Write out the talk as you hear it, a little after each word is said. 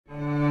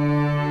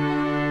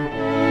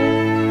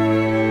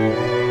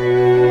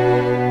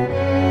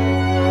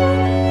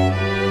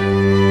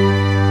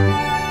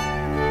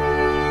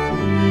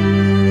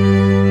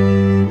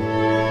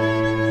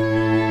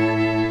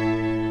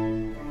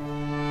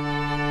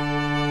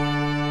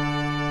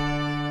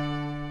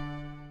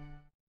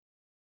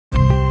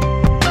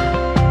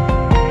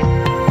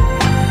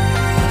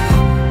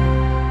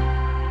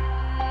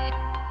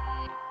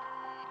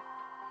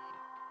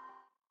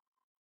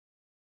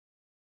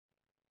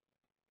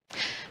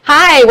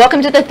Hi,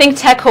 welcome to the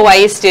ThinkTech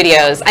Hawaii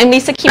studios. I'm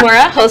Lisa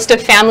Kimura, host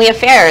of Family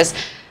Affairs,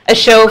 a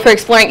show for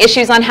exploring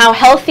issues on how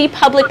healthy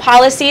public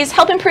policies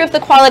help improve the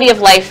quality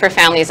of life for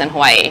families in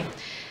Hawaii.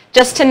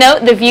 Just to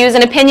note, the views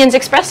and opinions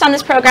expressed on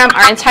this program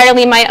are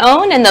entirely my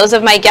own and those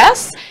of my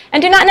guests,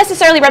 and do not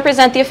necessarily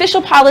represent the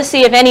official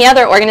policy of any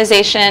other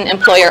organization,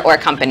 employer, or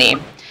company.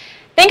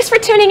 Thanks for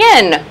tuning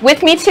in.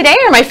 With me today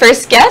are my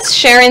first guests,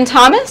 Sharon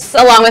Thomas,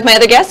 along with my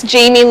other guests,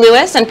 Jaymie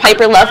Lewis and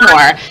Piper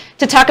Lovemore,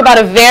 to talk about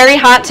a very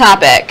hot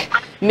topic,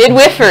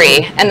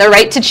 midwifery, and the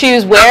right to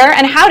choose where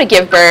and how to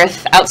give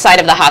birth outside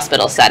of the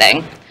hospital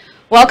setting.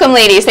 Welcome,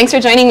 ladies. Thanks for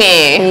joining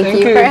me. Thank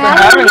you for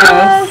having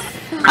us.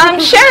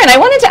 Sharon, I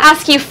wanted to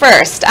ask you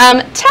first.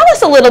 Tell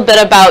us a little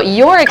bit about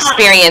your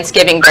experience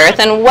giving birth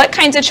and what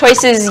kinds of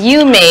choices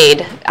you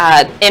made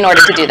in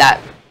order to do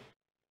that.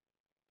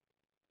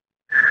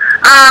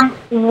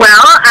 Well,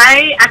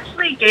 I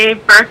actually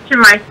gave birth to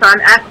my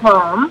son at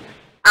home,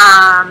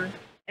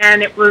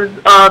 and it was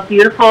a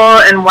beautiful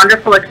and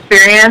wonderful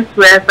experience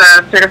with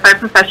a certified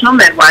professional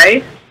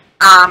midwife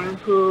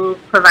who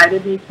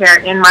provided me care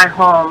in my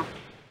home.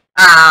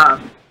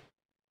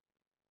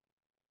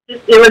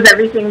 It was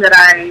everything that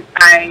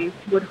I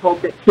would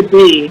hope it to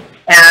be,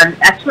 and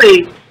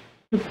actually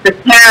the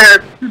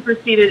care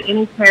superseded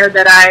any care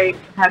that I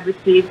had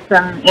received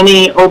from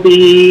any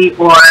OB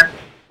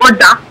or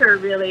doctor,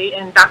 really,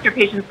 in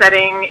doctor-patient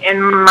setting in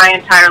my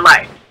entire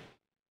life.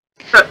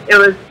 So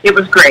it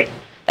was great.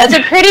 That's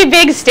a pretty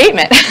big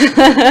statement.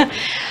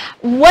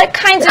 What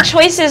kinds of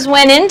choices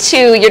went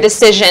into your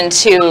decision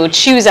to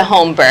choose a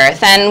home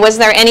birth, and was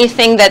there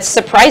anything that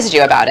surprised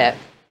you about it?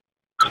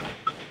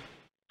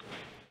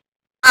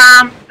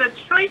 The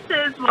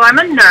choices, well, I'm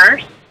a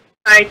nurse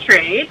by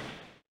trade,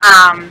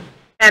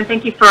 and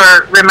thank you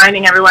for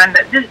reminding everyone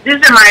that these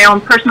are my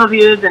own personal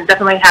views and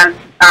definitely has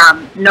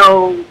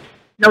no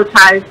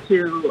ties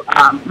to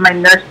my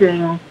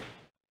nursing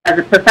as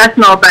a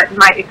professional, but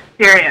my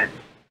experience.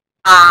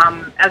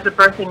 As a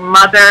birthing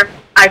mother,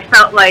 I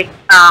felt like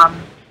I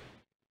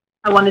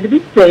wanted to be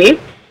safe,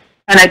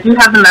 and I do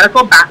have a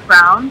medical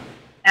background,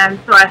 and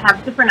so I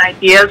have different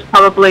ideas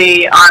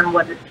probably on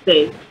what is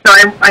safe. So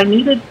I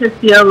needed to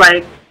feel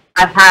like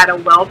I had a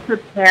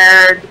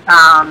well-prepared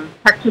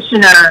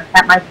practitioner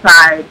at my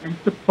side and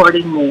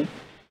supporting me.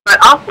 But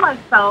also I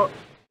felt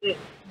it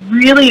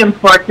really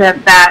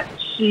important that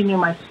she knew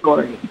my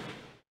story.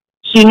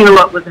 She knew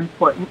what was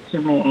important to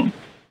me.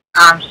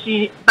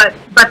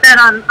 But then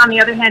on the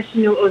other hand, she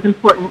knew it was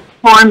important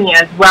for me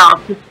as well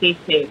to stay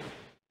safe,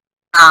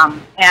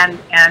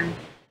 and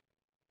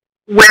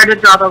where to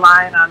draw the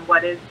line on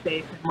what is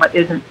safe and what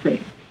isn't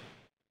safe.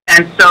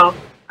 And so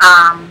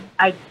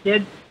I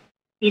did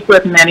speak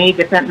with many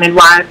different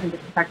midwives and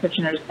different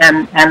practitioners,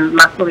 and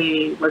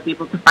luckily was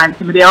able to find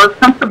somebody I was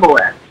comfortable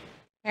with.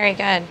 Very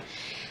good.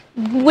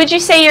 Would you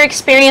say your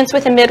experience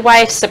with a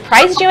midwife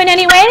surprised you in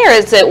any way, or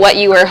is it what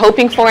you were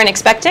hoping for and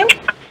expecting?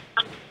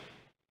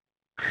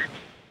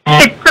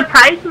 It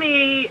surprised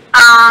me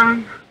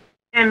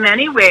in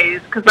many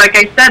ways, because like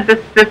I said,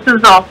 this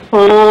is a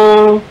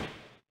whole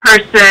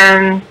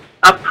person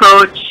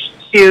approach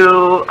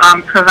to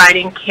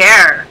providing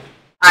care.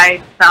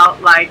 I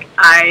felt like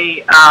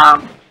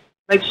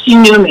like she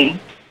knew me,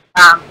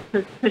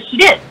 because she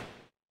did.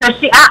 Because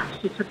she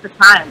asked, she took the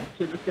time,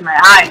 she looked in my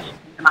eyes, she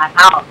came to my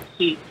house,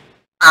 she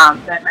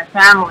met my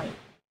family.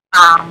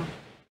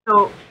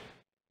 So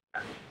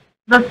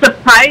the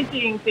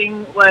surprising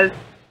thing was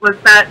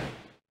that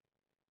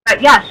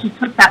yeah, she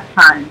took that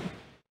time.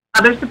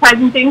 Other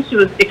surprising things, she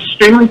was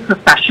extremely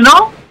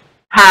professional,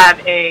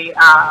 had a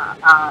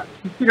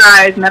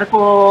computerized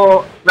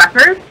medical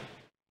record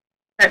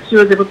that she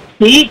was able to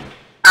keep,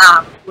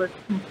 was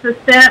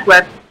consistent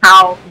with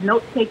how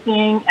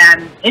note-taking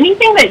and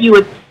anything that you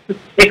would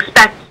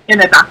expect in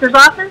a doctor's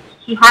office,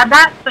 she had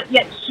that, but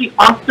yet she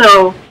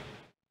also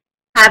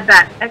had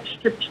that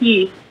extra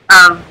piece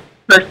of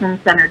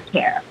person-centered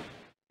care.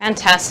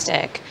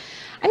 Fantastic.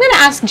 I'm going to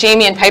ask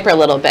Jaymie and Piper a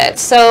little bit.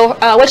 So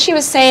what she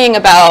was saying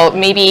about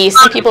maybe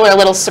some people are a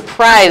little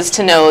surprised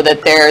to know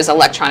that there's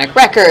electronic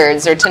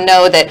records, or to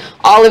know that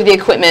all of the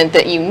equipment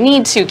that you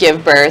need to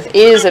give birth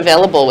is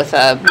available with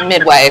a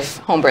midwife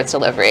home birth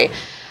delivery.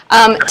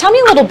 Tell me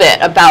a little bit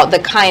about the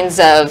kinds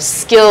of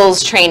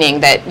skills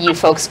training that you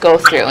folks go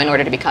through in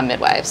order to become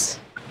midwives.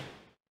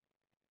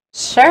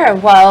 Sure.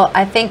 Well,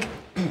 I think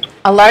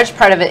a large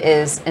part of it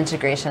is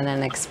integration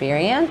and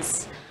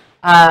experience.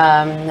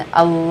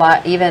 A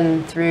lot,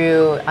 even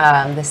through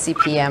the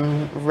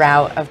CPM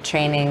route of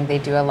training, they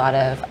do a lot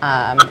of,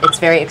 it's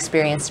very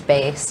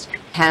experience-based,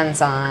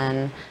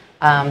 hands-on.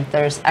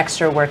 There's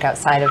extra work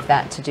outside of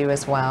that to do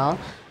as well.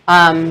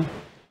 And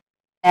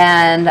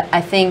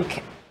I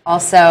think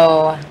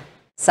also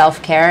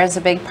self-care is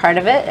a big part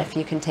of it. If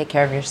you can take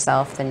care of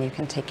yourself, then you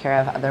can take care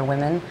of other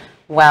women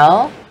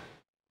well.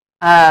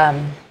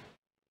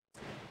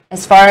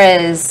 As far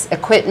as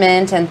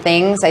equipment and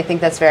things, I think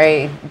that's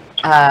very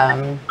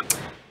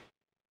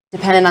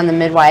dependent on the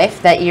midwife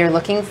that you're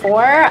looking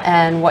for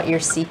and what you're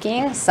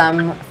seeking.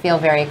 Some feel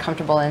very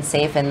comfortable and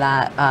safe in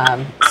that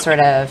sort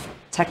of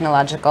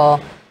technological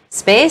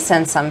space,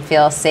 and some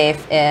feel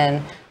safe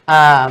in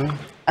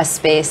a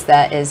space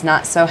that is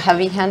not so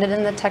heavy-handed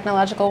in the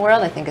technological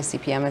world. I think a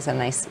CPM is a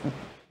nice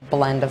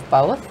blend of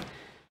both.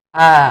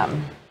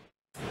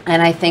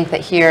 And I think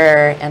that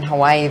here in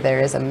Hawaii,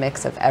 there is a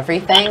mix of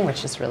everything,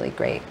 which is really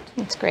great.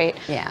 That's great.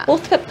 Yeah. We'll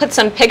put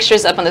some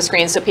pictures up on the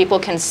screen so people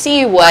can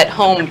see what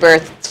home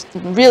births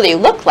really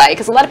look like,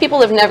 because a lot of people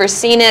have never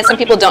seen it. Some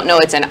people don't know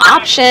it's an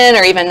option,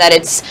 or even that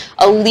it's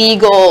a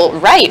legal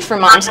right for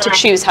moms to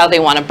choose how they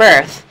want to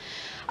birth.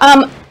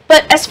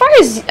 But as far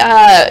as,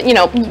 you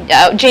know,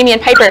 Jaymie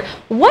and Piper,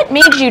 what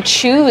made you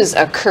choose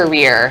a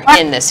career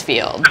in this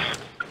field?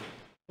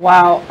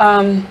 Wow.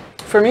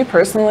 For me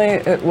personally,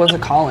 it was a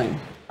calling.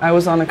 I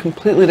was on a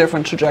completely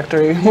different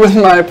trajectory with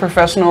my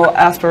professional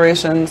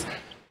aspirations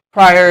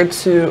prior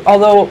to,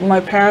 although my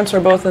parents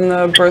are both in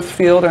the birth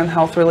field and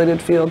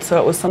health-related field,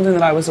 so it was something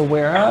that I was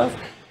aware of.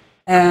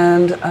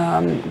 And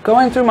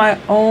going through my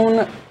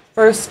own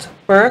first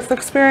birth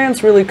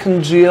experience really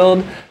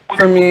congealed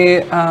for me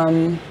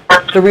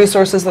the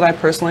resources that I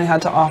personally had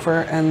to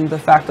offer, and the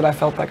fact that I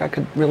felt like I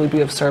could really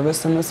be of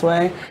service in this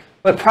way.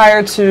 But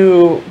prior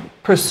to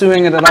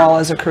pursuing it at all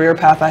as a career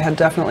path, I had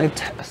definitely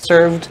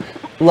served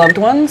loved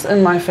ones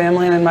in my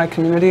family and in my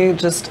community,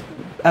 just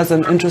as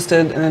an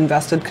interested and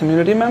invested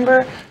community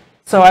member.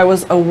 So I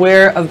was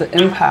aware of the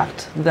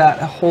impact that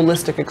a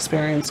holistic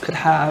experience could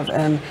have,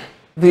 and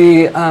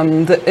the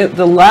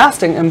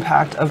lasting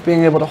impact of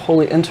being able to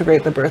wholly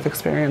integrate the birth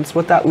experience,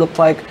 what that looked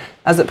like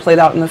as it played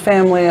out in the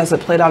family, as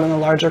it played out in the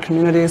larger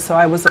community. So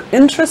I was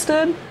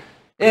interested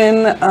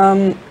in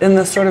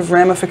the sort of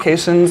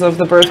ramifications of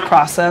the birth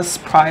process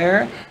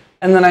prior,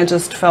 and then I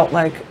just felt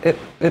like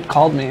it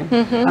called me.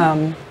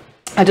 Mm-hmm.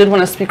 I did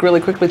want to speak really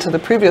quickly to the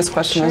previous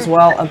question as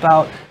well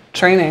about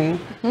training.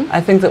 Mm-hmm.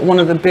 I think that one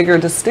of the bigger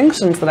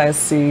distinctions that I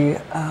see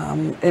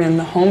in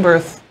home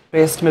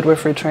birth-based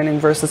midwifery training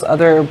versus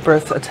other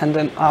birth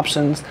attendant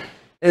options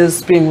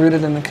is being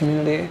rooted in the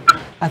community.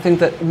 I think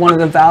that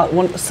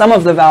some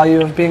of the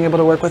value of being able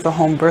to work with a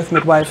home birth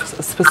midwife,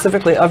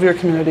 specifically of your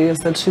community, is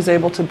that she's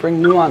able to bring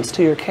nuance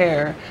to your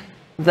care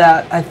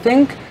that I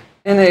think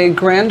in a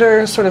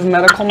grander sort of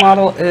medical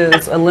model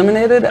is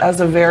eliminated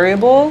as a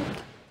variable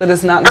that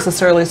is not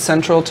necessarily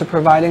central to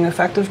providing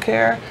effective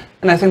care.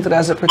 And I think that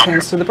as it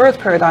pertains to the birth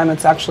paradigm,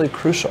 it's actually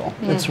crucial.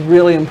 Mm. It's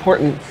really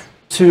important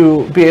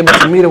to be able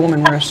to meet a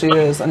woman where she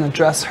is and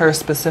address her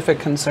specific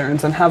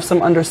concerns and have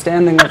some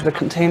understanding of the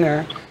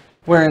container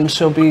wherein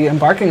she'll be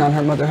embarking on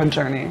her motherhood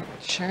journey.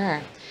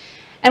 Sure.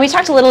 And we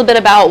talked a little bit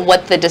about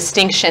what the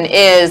distinction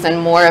is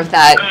and more of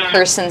that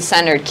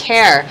person-centered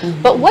care.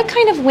 Mm-hmm. But what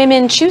kind of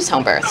women choose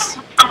home births?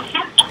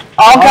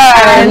 All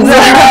kinds.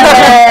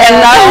 And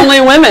not only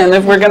women,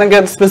 if we're going to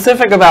get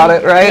specific about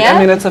it, right? Yeah. I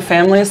mean, it's a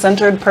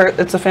family-centered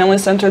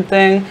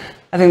thing.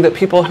 I think that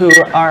people who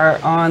are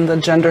on the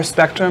gender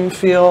spectrum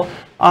feel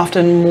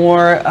often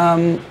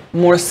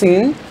more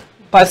seen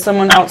by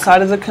someone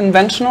outside of the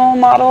conventional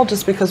model,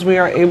 just because we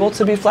are able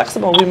to be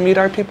flexible. We meet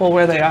our people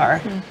where they are.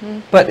 Mm-hmm.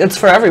 But it's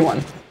for everyone.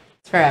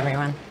 It's for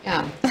everyone.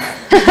 Yeah.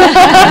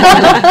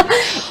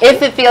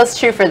 If it feels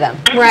true for them.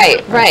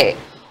 Right, right.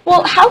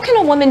 Well, how can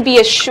a woman be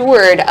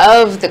assured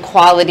of the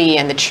quality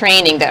and the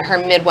training that her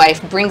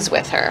midwife brings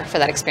with her for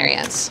that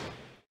experience?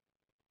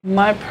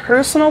 My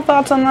personal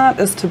thoughts on that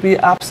is to be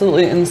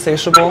absolutely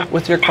insatiable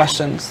with your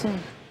questions.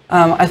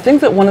 I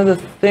think that one of the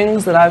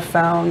things that I've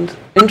found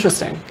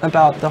interesting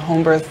about the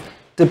home birth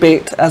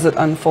debate as it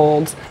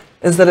unfolds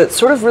is that it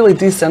sort of really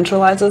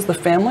decentralizes the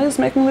families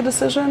making the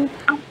decision,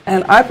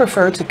 and I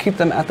prefer to keep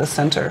them at the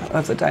center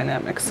of the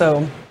dynamic.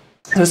 So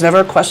there's never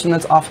a question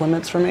that's off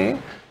limits for me.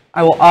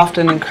 I will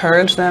often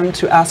encourage them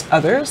to ask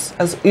others,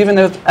 as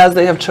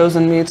they have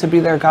chosen me to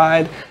be their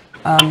guide,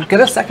 get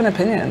a second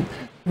opinion.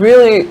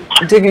 Really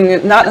digging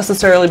it, not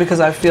necessarily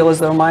because I feel as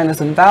though mine is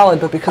invalid,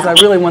 but because I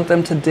really want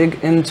them to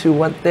dig into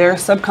what their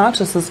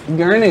subconscious is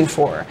yearning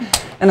for.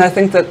 And I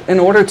think that in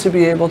order to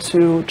be able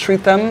to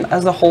treat them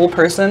as a whole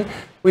person,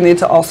 we need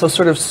to also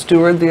sort of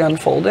steward the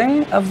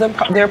unfolding of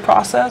their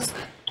process.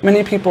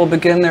 Many people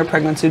begin their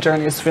pregnancy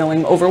journeys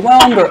feeling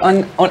overwhelmed or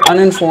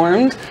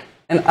uninformed.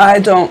 And I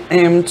don't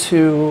aim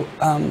to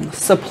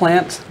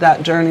supplant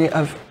that journey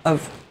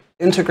of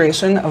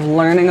integration, of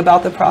learning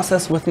about the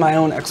process with my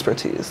own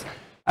expertise.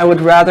 I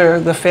would rather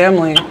the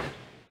family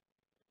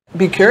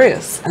be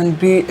curious and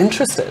be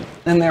interested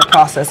in their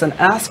process and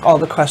ask all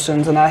the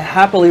questions, and I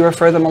happily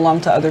refer them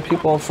along to other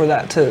people for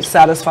that, to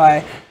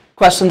satisfy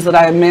questions that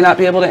I may not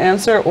be able to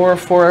answer, or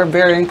for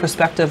varying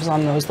perspectives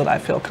on those that I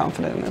feel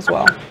confident in as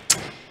well.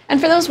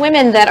 And for those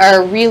women that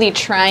are really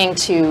trying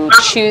to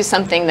choose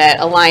something that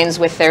aligns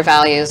with their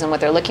values and what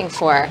they're looking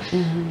for,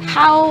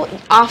 how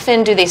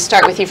often do they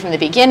start with you from the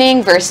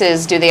beginning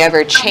versus do they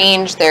ever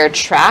change their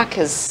track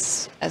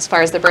as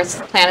far as the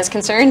birth plan is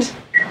concerned?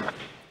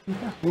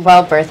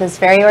 Well, birth is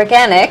very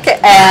organic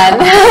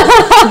and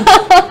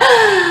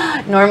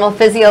normal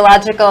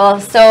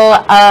physiological.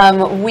 So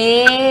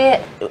we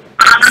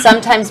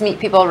sometimes meet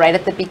people right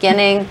at the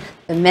beginning.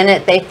 The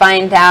minute they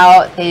find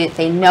out,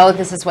 they know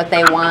this is what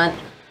they want.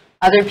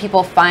 other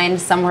people find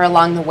somewhere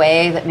along the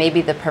way that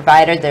maybe the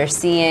provider they're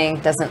seeing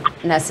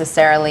doesn't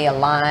necessarily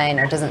align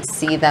or doesn't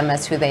see them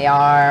as who they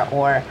are,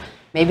 or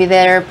maybe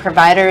their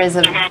provider is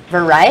a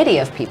variety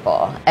of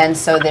people, and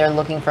so they're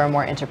looking for a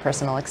more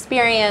interpersonal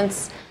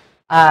experience.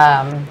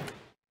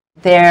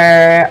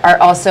 There are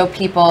also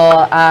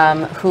people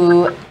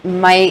who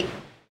might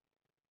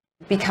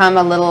become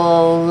a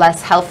little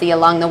less healthy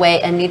along the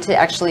way and need to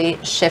actually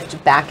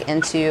shift back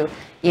into,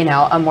 you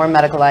know, a more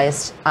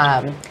medicalized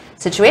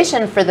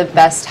situation for the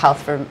best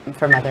health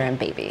for mother and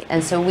baby.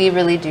 And so we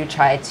really do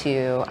try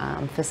to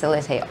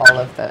facilitate all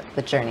of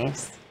the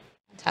journeys.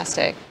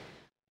 Fantastic.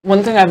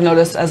 One thing I've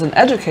noticed as an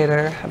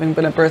educator, having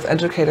been a birth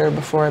educator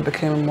before I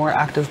became a more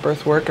active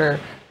birth worker,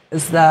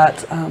 is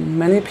that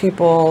many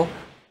people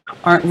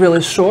aren't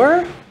really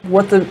sure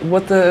what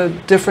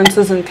the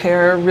differences in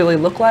care really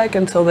look like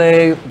until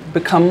they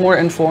become more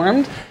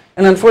informed.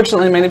 And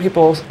unfortunately, many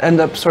people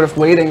end up sort of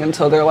waiting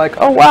until they're like,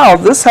 oh, wow,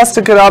 this has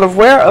to get out of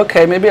where?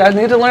 Okay, maybe I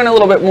need to learn a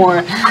little bit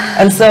more.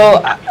 And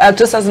so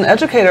just as an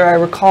educator, I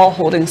recall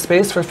holding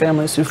space for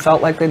families who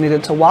felt like they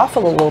needed to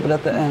waffle a little bit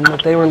at the end,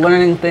 that they were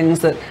learning things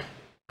that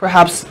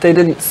perhaps they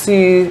didn't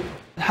see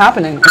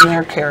happening in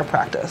their care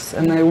practice,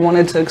 and they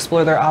wanted to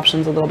explore their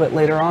options a little bit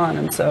later on.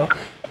 And so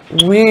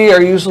we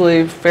are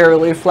usually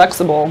fairly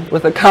flexible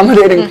with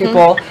accommodating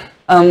people.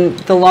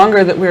 The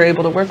longer that we're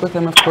able to work with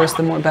them, of course,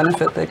 the more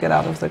benefit they get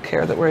out of the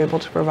care that we're able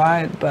to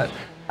provide. But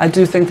I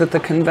do think that the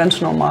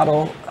conventional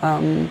model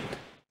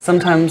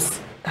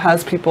sometimes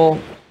has people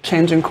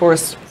changing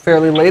course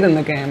fairly late in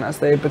the game as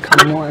they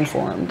become more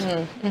informed.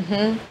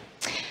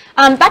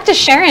 Back to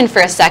Sharon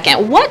for a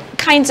second. What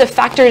kinds of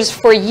factors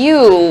for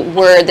you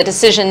were the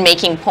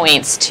decision-making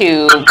points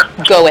to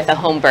go with a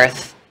home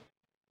birth?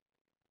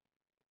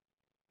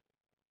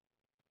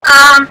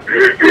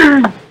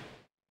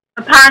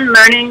 Upon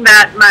learning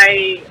that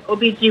my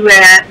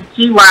OBGYN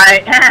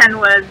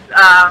was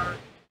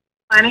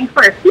planning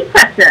for a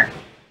C-section,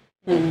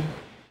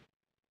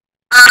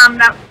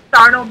 that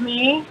startled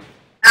me,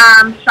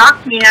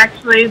 shocked me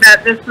actually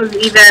that this was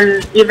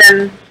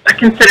even a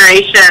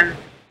consideration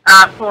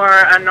for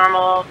a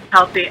normal,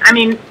 healthy. I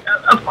mean,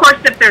 of course,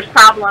 if there's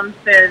problems,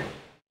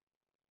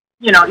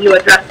 you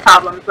address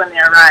problems when they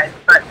arise,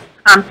 but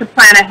to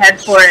plan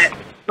ahead for it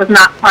was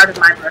not part of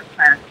my birth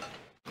plan.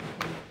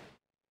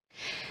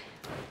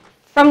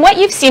 From what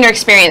you've seen or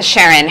experienced,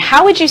 Sharon,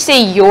 how would you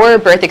say your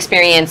birth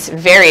experience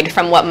varied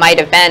from what might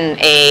have been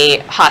a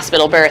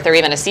hospital birth or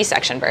even a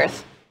C-section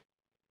birth?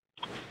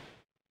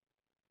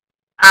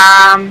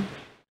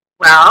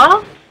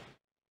 Well,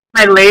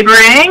 my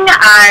laboring,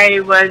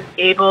 I was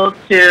able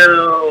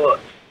to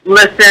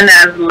listen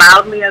as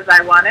loudly as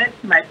I wanted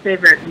to my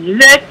favorite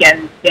music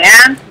and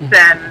dance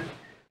and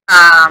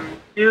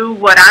do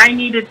what I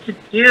needed to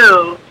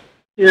do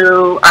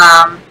to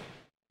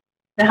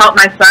help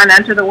my son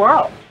enter the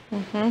world.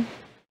 And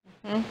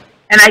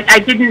I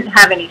didn't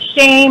have any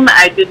shame.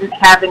 I didn't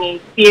have any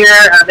fear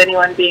of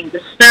anyone being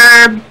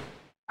disturbed.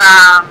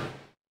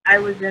 I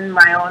was in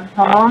my own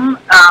home,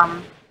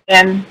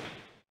 and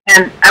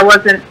I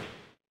wasn't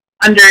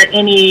under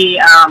any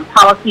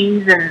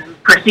policies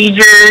and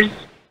procedures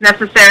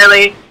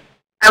necessarily.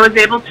 I was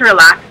able to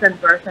relax and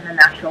birth in a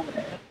natural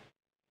way.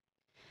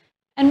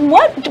 And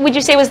what would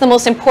you say was the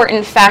most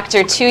important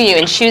factor to you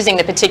in choosing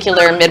the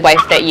particular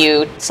midwife that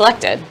you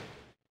selected?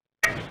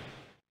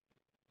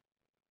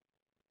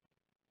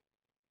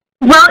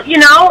 Well,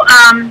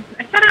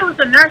 I said I was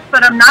a nurse,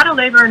 but I'm not a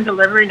labor and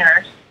delivery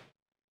nurse.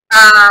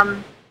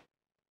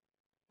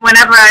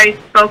 Whenever I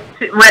spoke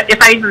to,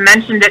 if I even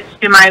mentioned it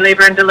to my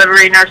labor and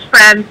delivery nurse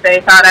friends,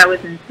 they thought I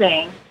was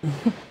insane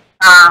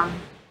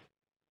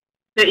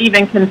to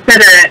even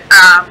consider it.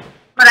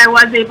 But I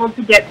was able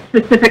to get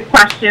specific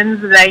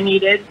questions that I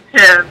needed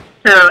to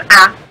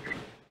ask.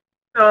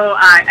 So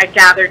I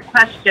gathered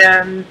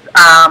questions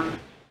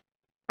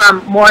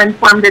from more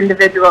informed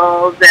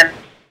individuals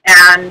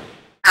and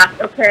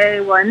asked, okay,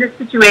 well, in this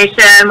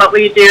situation, what will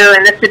you do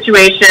in this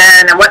situation,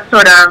 and what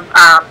sort of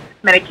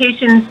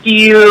medications do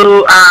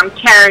you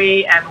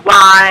carry, and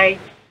why,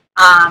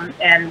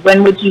 and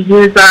when would you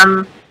use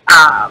them?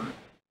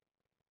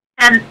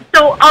 And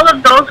so all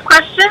of those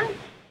questions,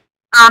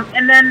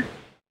 and then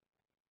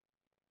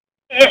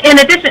in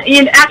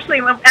addition,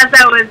 actually, as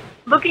I was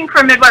looking for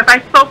a midwife, I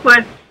spoke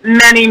with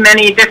many,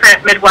 many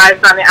different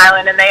midwives on the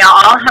island, and they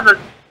all have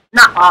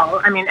not all,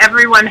 I mean,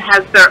 everyone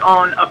has their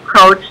own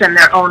approach and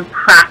their own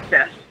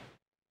practice.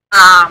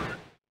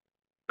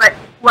 But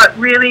what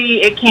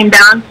really it came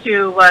down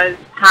to was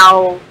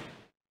how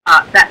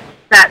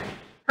that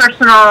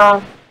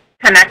personal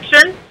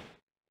connection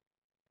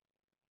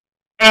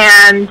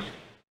and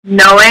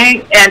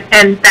knowing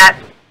and that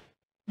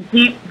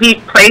deep,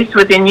 deep place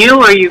within you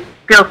where you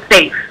feel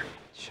safe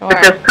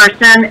with this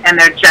person and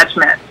their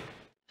judgment.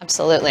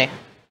 Absolutely.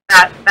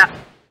 That's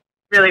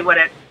really what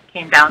it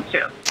came down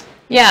to.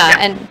 Yeah,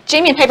 and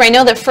Jaymie and Piper, I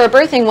know that for a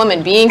birthing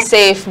woman, being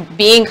safe,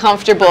 being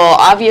comfortable,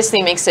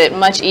 obviously makes it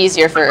much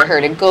easier for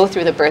her to go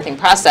through the birthing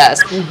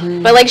process.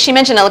 But like she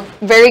mentioned, a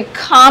very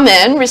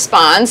common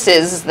response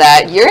is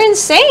that you're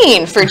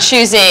insane for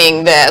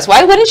choosing this.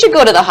 Why wouldn't you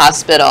go to the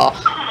hospital?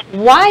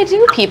 Why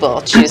do people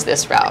choose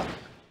this route?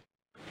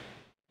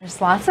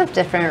 There's lots of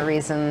different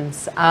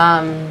reasons.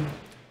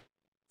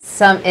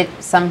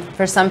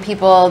 For some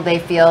people, they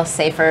feel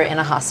safer in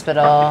a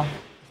hospital.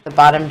 The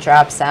bottom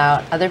drops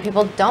out. Other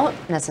people don't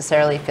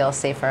necessarily feel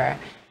safer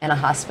in a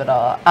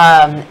hospital.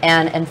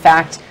 And in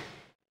fact,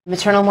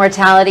 maternal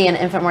mortality and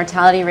infant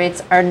mortality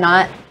rates are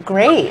not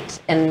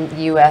great in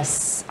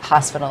U.S.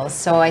 hospitals.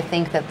 So I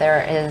think that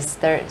there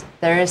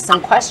is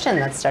some question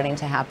that's starting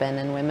to happen,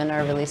 and women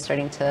are really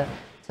starting to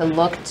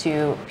look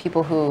to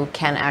people who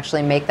can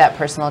actually make that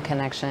personal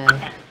connection.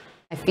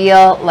 I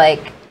feel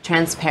like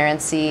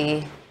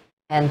transparency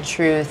and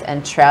truth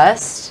and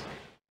trust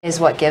is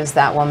what gives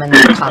that woman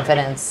the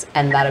confidence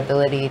and that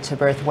ability to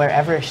birth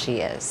wherever she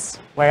is,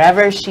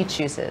 wherever she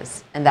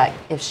chooses. And that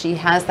if she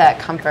has that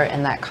comfort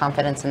and that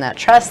confidence and that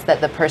trust that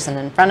the person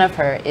in front of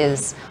her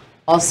is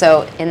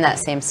also in that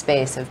same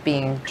space of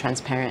being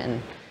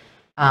transparent,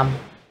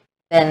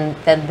 then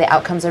the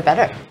outcomes are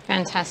better.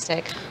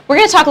 Fantastic. We're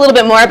going to talk a little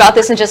bit more about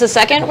this in just a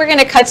second. We're going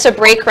to cut to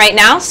break right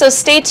now, so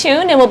stay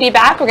tuned and we'll be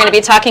back. We're going to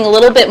be talking a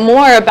little bit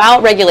more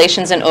about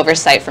regulations and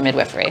oversight for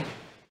midwifery.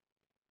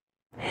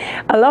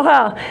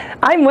 Aloha,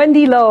 I'm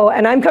Wendy Lowe,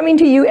 and I'm coming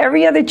to you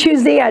every other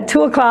Tuesday at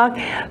 2 o'clock,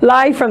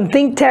 live from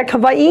ThinkTech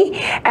Hawaii.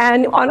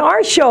 And on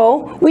our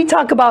show, we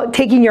talk about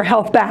taking your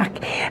health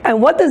back.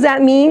 And what does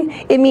that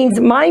mean? It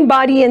means mind,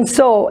 body, and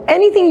soul.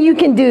 Anything you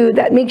can do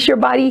that makes your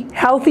body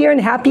healthier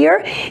and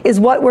happier is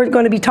what we're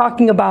going to be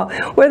talking about.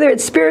 Whether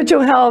it's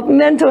spiritual health,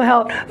 mental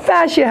health,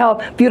 fascia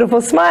health,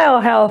 beautiful smile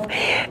health,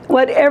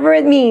 whatever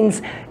it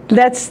means,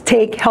 let's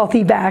take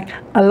healthy back.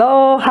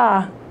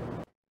 Aloha.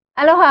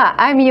 Aloha,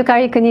 I'm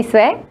Yukari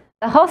Kunisue,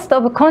 the host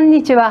of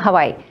Konnichiwa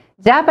Hawaii,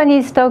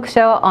 Japanese talk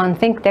show on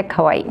ThinkTech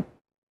Hawaii.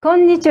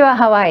 Konnichiwa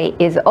Hawaii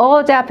is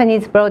all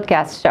Japanese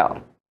broadcast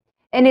show,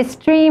 and it's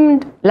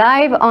streamed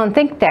live on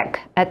ThinkTech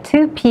at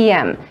 2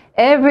 p.m.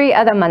 every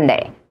other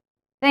Monday.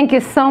 Thank you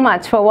so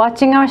much for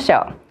watching our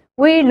show.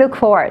 We look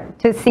forward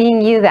to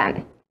seeing you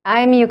then.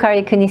 I'm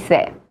Yukari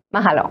Kunisue.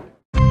 Mahalo.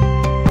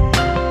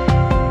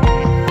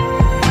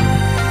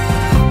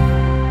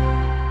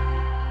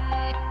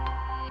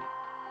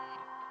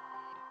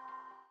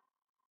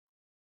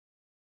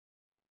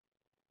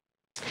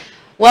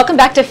 Welcome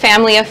back to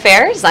Family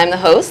Affairs. I'm the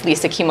host,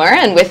 Lisa Kimura,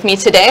 and with me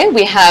today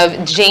we have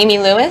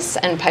Jaymie Lewis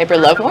and Piper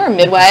Lovemore,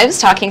 midwives,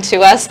 talking to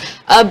us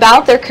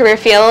about their career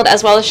field,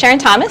 as well as Sharon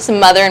Thomas, a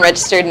mother and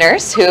registered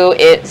nurse who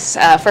is,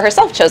 for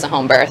herself, chose a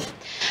home birth.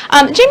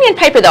 Jaymie and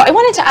Piper, though, I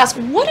wanted to ask,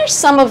 what are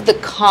some of the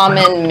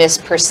common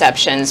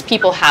misperceptions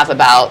people have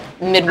about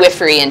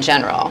midwifery in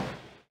general?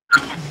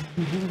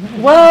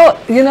 Well,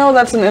 you know,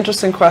 that's an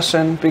interesting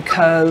question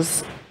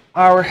because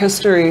our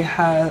history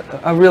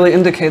really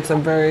indicates a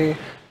very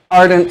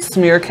ardent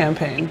smear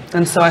campaign,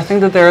 and so I think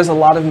that there is a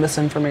lot of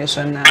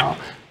misinformation now.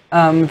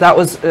 And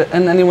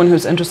anyone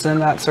who's interested in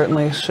that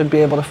certainly should be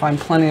able to find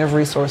plenty of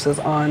resources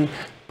on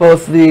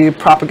both the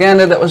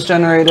propaganda that was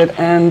generated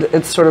and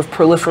its sort of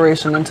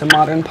proliferation into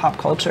modern pop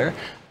culture.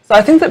 So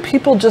I think that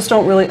people just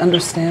don't really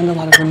understand a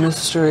lot of the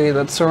mystery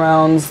that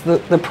surrounds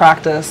the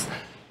practice,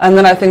 and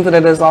then I think that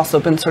it has also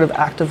been sort of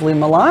actively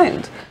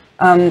maligned.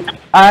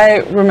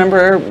 I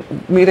remember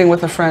meeting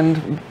with a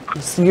friend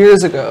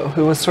years ago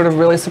who was sort of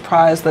really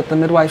surprised that the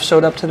midwife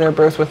showed up to their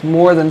birth with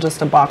more than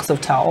just a box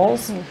of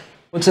towels,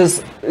 which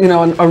is, you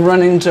know, a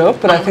running joke,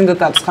 but I think that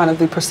that's kind of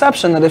the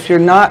perception that if you're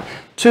not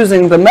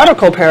choosing the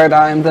medical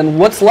paradigm, then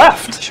what's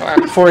left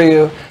for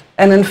you?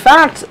 And in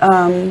fact,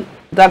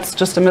 that's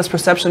just a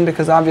misperception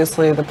because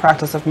obviously the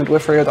practice of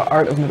midwifery or the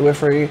art of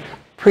midwifery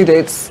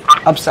predates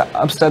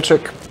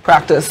obstetric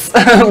practice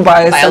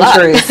by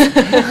centuries.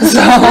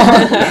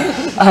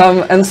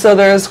 And so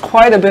there's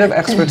quite a bit of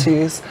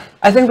expertise.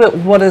 I think that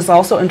what is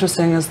also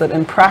interesting is that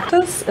in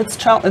practice, it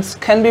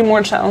can be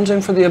more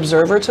challenging for the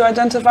observer to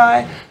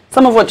identify.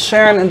 Some of what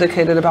Sharon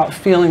indicated about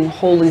feeling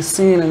wholly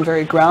seen and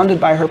very grounded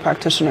by her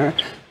practitioner,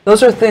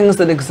 those are things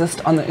that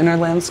exist on the inner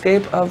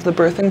landscape of the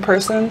birthing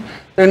person.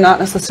 They're not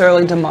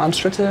necessarily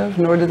demonstrative,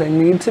 nor do they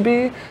need to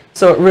be.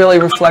 So it really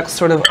reflects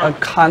sort of a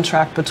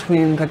contract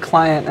between the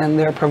client and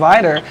their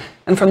provider.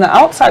 And from the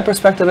outside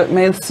perspective, it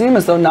may seem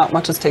as though not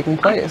much is taking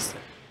place.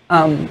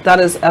 That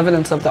is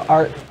evidence of the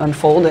art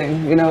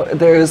unfolding. You know,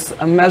 there's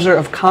a measure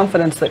of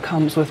confidence that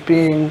comes with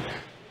being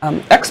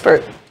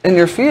expert in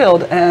your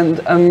field and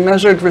a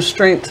measured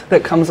restraint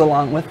that comes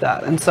along with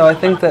that. And so I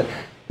think that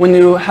when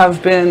you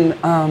have been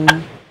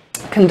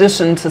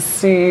conditioned to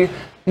see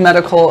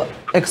medical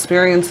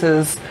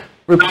experiences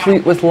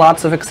replete with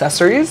lots of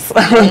accessories,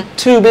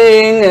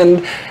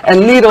 tubing and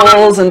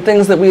needles and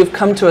things that we've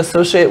come to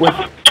associate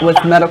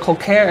with medical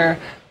care,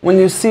 when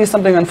you see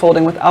something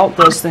unfolding without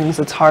those things,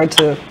 it's hard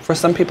for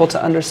some people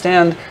to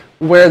understand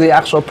where the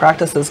actual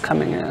practice is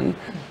coming in.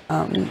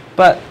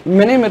 But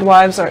many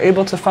midwives are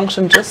able to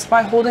function just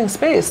by holding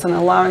space and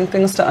allowing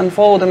things to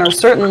unfold, and are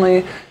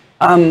certainly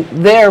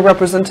there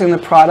representing the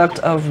product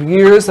of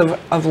years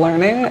of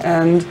learning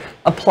and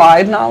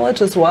applied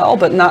knowledge as well,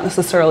 but not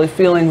necessarily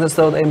feeling as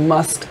though they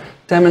must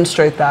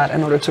demonstrate that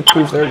in order to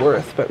prove their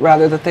worth, but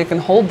rather that they can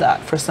hold that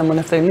for someone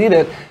if they need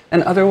it,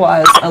 and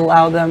otherwise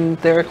allow them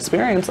their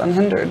experience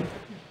unhindered.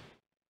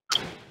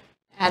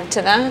 Add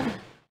to that?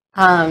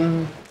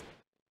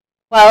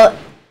 Well,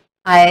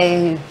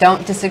 I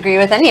don't disagree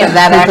with any of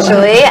that,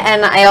 actually.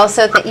 And I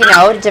also think,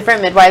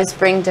 different midwives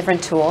bring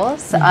different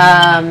tools.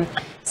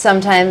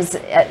 Sometimes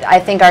I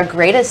think our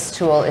greatest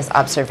tool is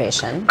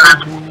observation.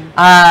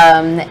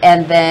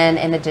 And then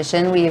in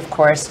addition, we of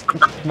course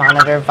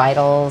monitor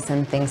vitals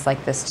and things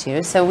like this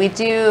too. So we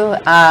do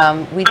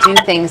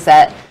things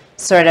that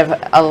sort of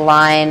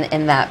align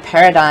in that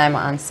paradigm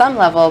on some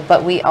level,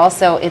 but we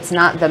also, it's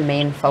not the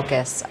main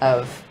focus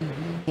of,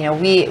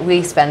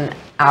 we spend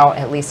out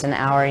at least an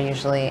hour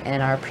usually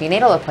in our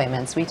prenatal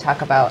appointments. We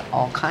talk about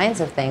all kinds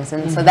of things.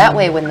 And so that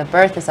way when the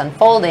birth is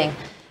unfolding,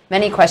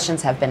 many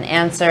questions have been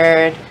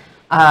answered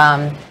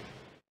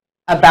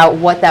about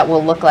what that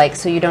will look like,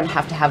 so you don't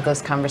have to have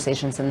those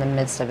conversations in the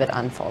midst of it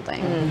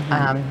unfolding.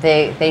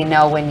 They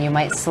know when you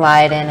might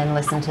slide in and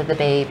listen to the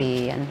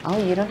baby, and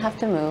you don't have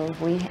to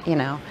move.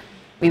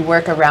 We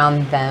work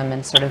around them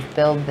and sort of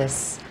build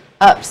this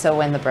up, so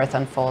when the birth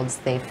unfolds,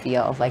 they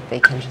feel like they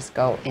can just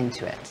go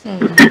into it.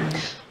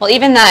 Well,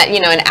 even that,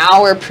 an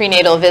hour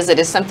prenatal visit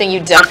is something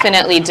you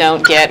definitely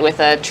don't get with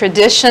a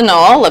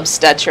traditional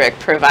obstetric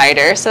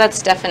provider. So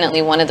that's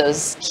definitely one of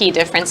those key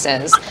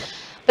differences.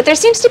 But there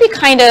seems to be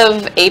kind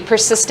of a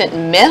persistent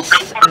myth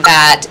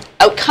that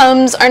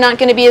outcomes are not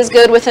going to be as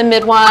good with a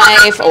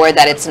midwife, or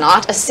that it's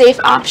not a safe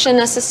option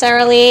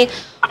necessarily.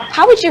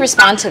 How would you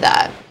respond to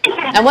that?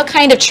 And what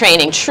kind of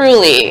training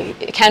truly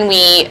can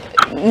we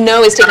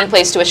know is taking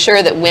place to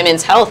assure that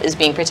women's health is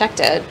being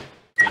protected?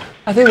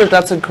 I think that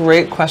that's a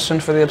great question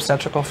for the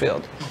obstetrical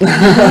field.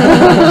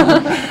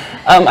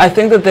 I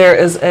think that there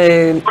is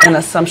an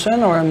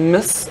assumption or a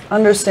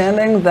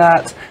misunderstanding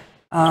that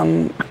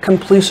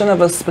completion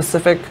of a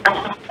specific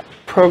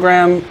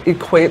program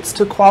equates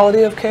to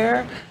quality of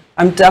care.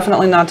 I'm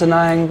definitely not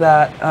denying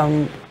that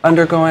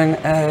undergoing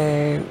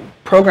a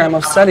program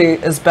of study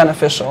is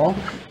beneficial,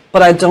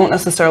 but I don't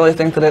necessarily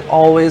think that it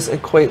always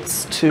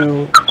equates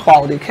to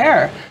quality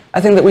care. I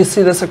think that we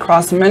see this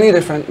across many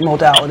different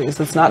modalities.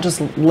 It's not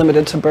just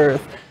limited to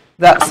birth.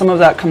 That some of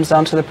that comes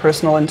down to the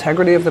personal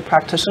integrity of the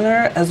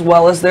practitioner, as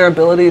well as their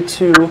ability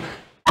to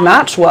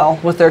match well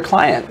with their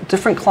client.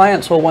 Different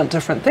clients will want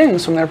different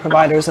things from their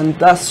providers, and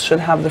thus should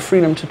have the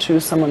freedom to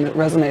choose someone that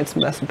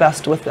resonates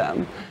best with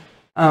them.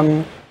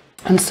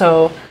 And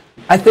so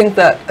I think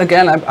that,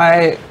 again,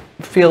 I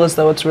feel as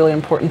though it's really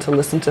important to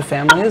listen to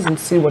families and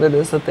see what it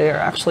is that they are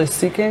actually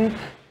seeking,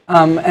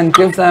 and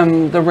give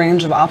them the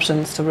range of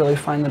options to really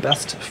find the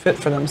best fit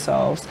for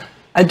themselves.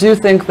 I do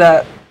think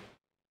that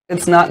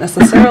it's not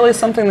necessarily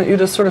something that you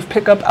just sort of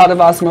pick up out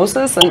of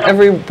osmosis, and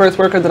every birth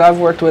worker that I've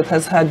worked with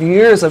has had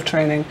years of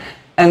training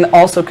and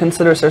also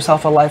considers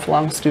herself a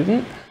lifelong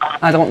student.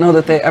 I don't know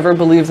that they ever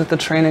believe that the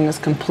training is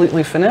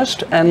completely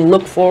finished, and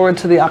look forward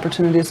to the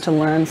opportunities to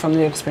learn from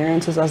the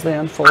experiences as they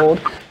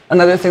unfold.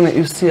 Another thing that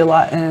you see a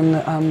lot in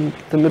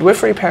the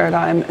midwifery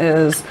paradigm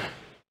is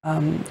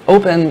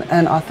open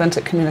and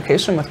authentic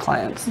communication with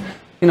clients.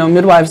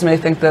 Midwives may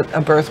think that a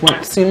birth went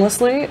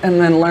seamlessly and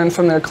then learn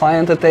from their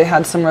client that they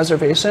had some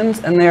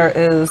reservations, and there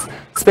is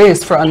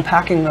space for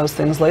unpacking those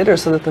things later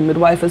so that the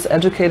midwife is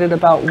educated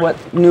about what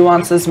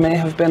nuances may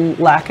have been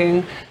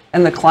lacking,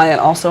 and the client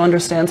also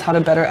understands how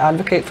to better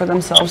advocate for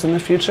themselves in the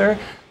future.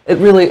 It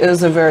really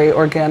is a very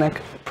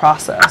organic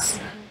process.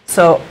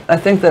 So I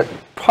think that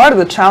part of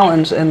the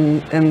challenge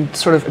in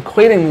sort of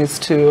equating these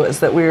two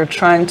is that we are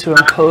trying to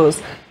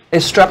impose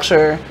a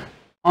structure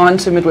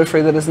onto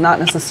midwifery that is not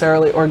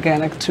necessarily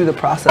organic to the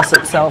process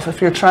itself.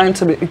 If you're trying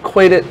to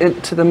equate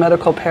it to the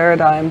medical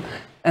paradigm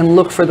and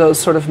look for those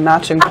sort of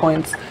matching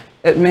points,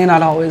 it may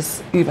not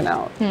always even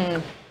out.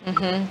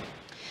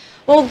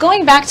 Well,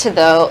 going back to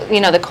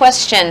the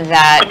question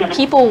that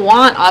people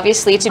want,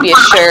 obviously, to be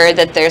assured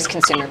that there's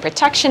consumer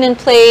protection in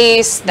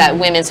place, that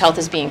women's health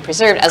is being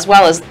preserved, as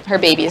well as her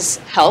baby's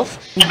health.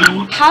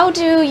 How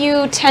do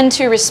you tend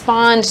to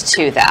respond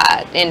to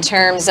that in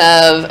terms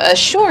of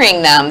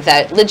assuring them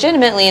that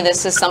legitimately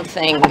this is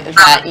something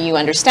that you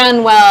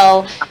understand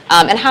well?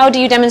 And how do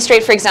you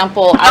demonstrate, for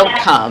example,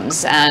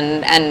 outcomes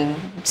and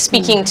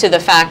speaking to the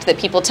fact that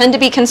people tend to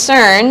be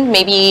concerned,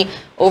 maybe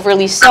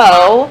overly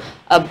so,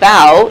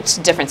 about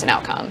difference in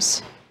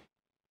outcomes?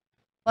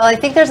 Well, I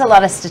think there's a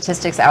lot of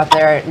statistics out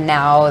there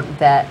now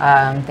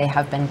that they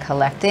have been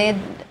collected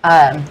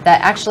that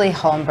actually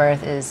home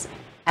birth is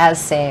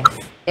as safe,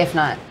 if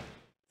not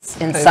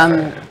in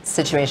some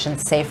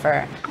situations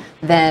safer,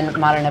 than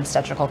modern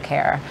obstetrical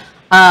care.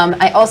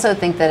 I also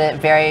think that it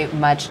very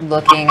much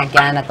looking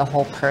again at the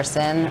whole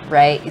person,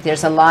 right?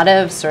 There's a lot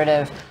of sort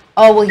of,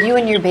 oh, well, you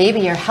and your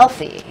baby are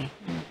healthy,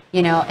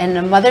 and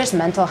a mother's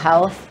mental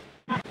health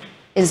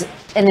is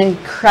an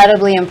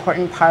incredibly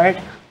important part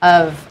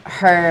of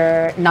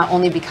her not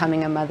only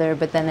becoming a mother,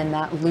 but then in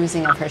that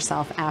losing of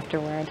herself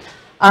afterward.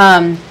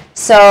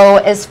 So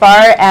as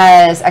far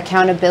as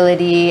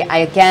accountability,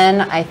 I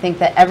think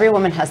that every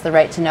woman has the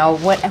right to know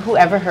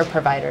whoever her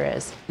provider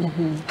is.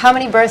 How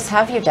many births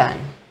have you done?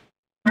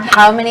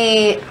 How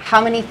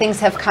many things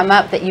have come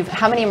up that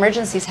how many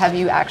emergencies have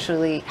you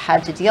actually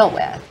had to deal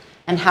with?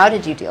 And how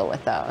did you deal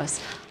with those?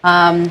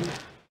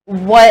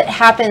 What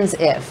happens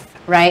if,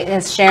 right?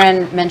 As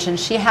Sharon mentioned,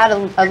 she had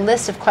a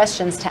list of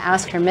questions to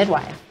ask her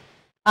midwife.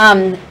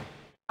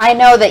 I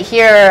know that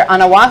here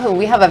on Oahu,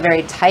 we have a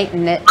very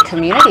tight-knit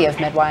community of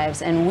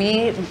midwives, and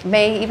we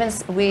may even,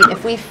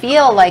 if we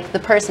feel like the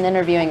person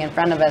interviewing in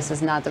front of us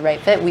is not the right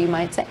fit, we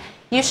might say,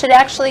 you should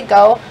actually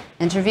go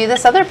interview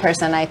this other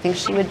person. I think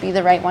she would be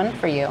the right one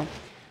for you.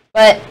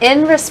 But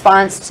in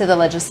response to the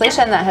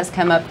legislation that has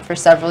come up for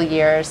several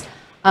years,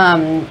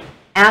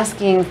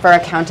 asking for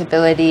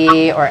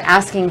accountability or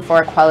asking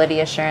for quality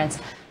assurance,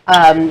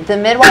 the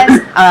midwives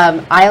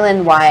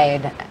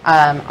island-wide,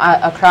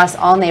 across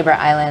all neighbor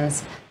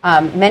islands,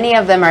 many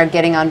of them are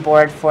getting on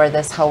board for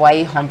this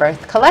Hawaii Home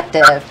Birth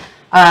Collective,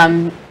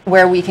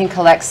 where we can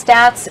collect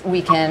stats,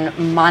 we can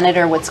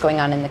monitor what's going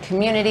on in the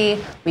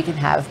community, we can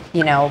have,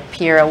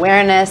 peer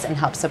awareness and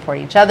help support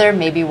each other.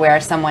 Maybe where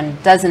someone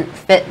doesn't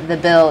fit the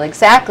bill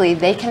exactly,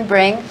 they can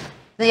bring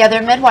the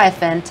other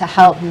midwife in to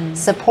help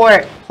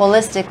support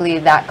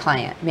holistically that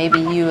client. Maybe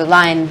you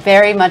align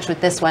very much with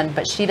this one,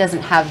 but she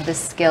doesn't have this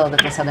skill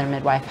that this other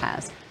midwife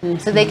has.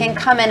 So they can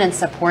come in and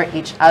support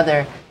each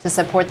other to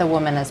support the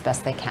woman as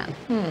best they can.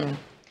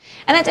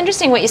 And that's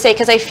interesting what you say,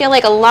 because I feel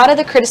like a lot of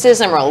the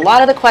criticism or a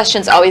lot of the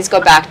questions always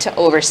go back to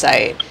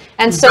oversight.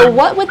 And so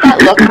what would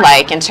that look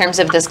like in terms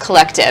of this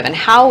collective, and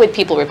how would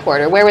people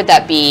report, or where would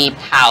that be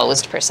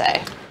housed per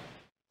se?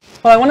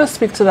 Well, I want to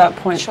speak to that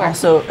point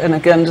also, and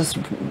again,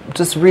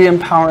 just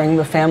re-empowering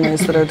the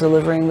families that are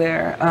delivering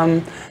there.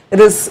 It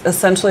is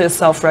essentially a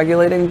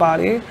self-regulating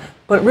body,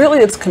 but really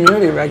it's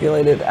community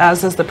regulated,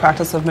 as is the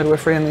practice of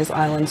midwifery in these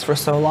islands for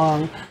so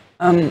long.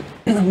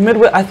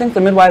 I think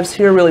the midwives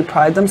here really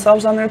pride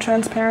themselves on their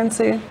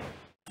transparency.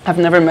 I've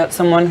never met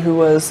someone who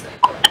was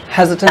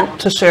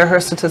hesitant to share her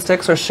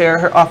statistics or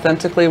share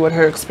authentically what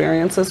her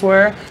experiences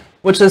were,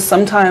 which is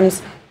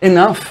sometimes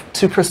enough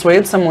to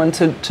persuade someone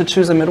to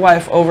choose a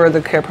midwife over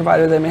the care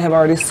provider they may have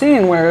already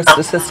seen, where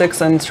statistics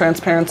and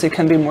transparency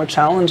can be more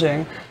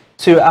challenging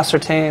to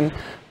ascertain.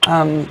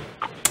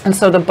 And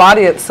so the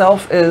body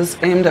itself is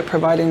aimed at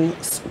providing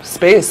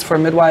space for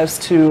midwives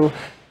to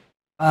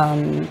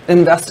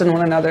invest in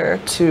one another,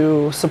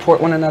 to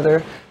support one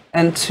another,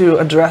 and to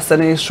address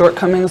any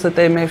shortcomings that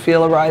they may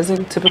feel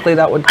arising. Typically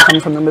that would come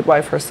from the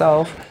midwife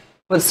herself.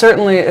 But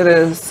certainly it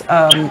is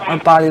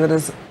a body that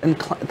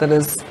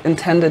is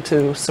intended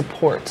to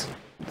support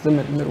the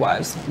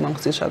midwives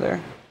amongst each other.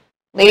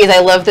 Ladies, I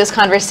love this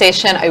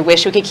conversation. I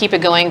wish we could keep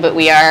it going, but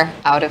we are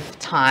out of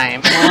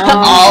time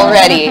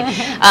already.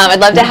 I'd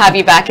love to have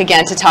you back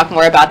again to talk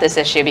more about this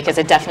issue, because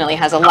it definitely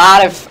has a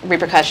lot of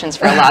repercussions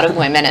for a lot of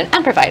women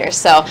and providers.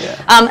 So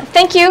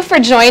thank you for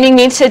joining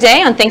me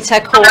today on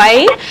ThinkTech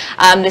Hawaii.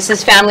 This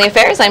is Family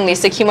Affairs. I'm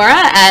Lisa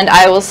Kimura, and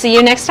I will see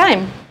you next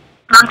time.